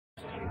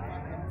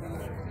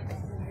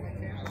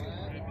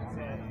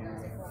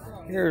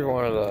Here's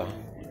one of the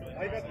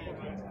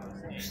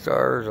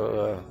stars of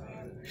the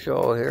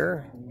show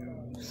here.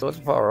 So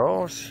it's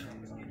Powerhouse.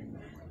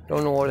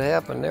 Don't know what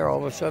happened there. All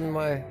of a sudden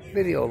my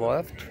video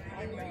left.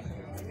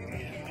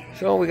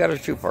 So we got a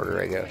two-parter,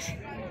 I guess.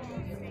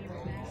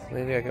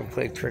 Maybe I can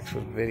play tricks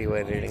with video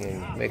editing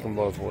and make them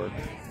both work.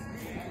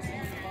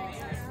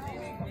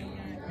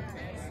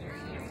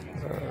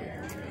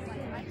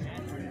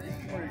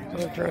 I'm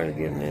not trying to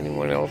get in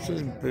anyone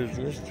else's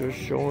business, just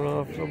showing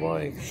off the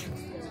bikes.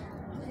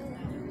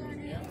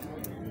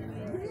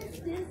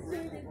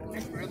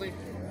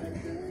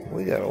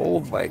 We got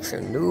old bikes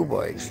and new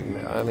bikes.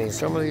 I mean,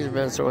 some of these have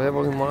been so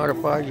heavily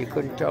modified you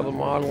couldn't tell the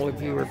model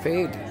if you were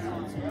paid.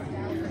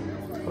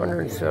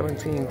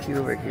 117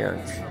 cubic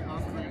inch.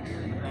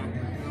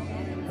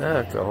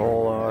 That's a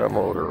whole lot of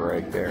motor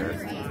right there.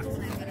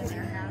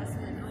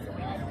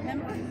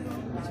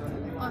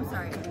 Oh, I'm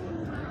sorry.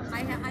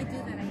 I do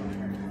that.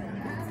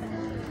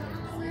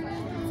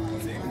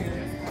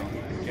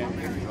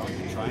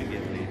 Try and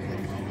get lead.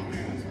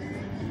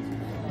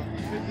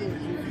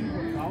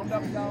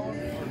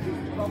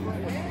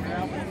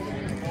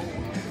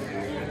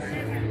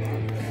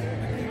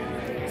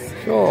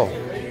 So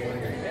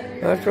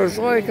that's what it's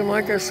like, and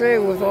like I say,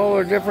 with all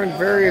the different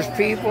various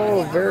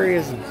people,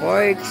 various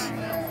bikes,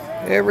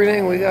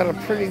 everything, we got a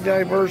pretty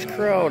diverse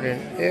crowd,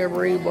 and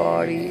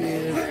everybody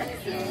is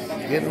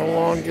getting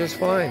along just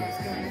fine.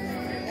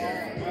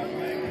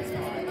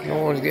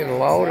 No one's getting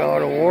loud,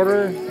 out of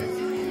order,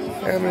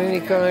 having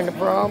any kind of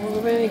problems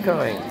of any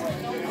kind.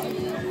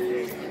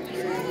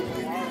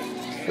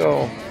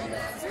 So,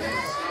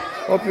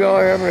 hope you all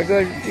are having a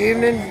good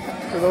evening.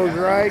 For those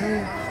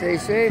riding, stay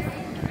safe.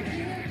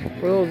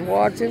 For those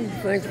watching,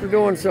 thanks for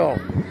doing so.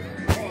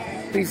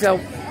 Peace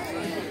out.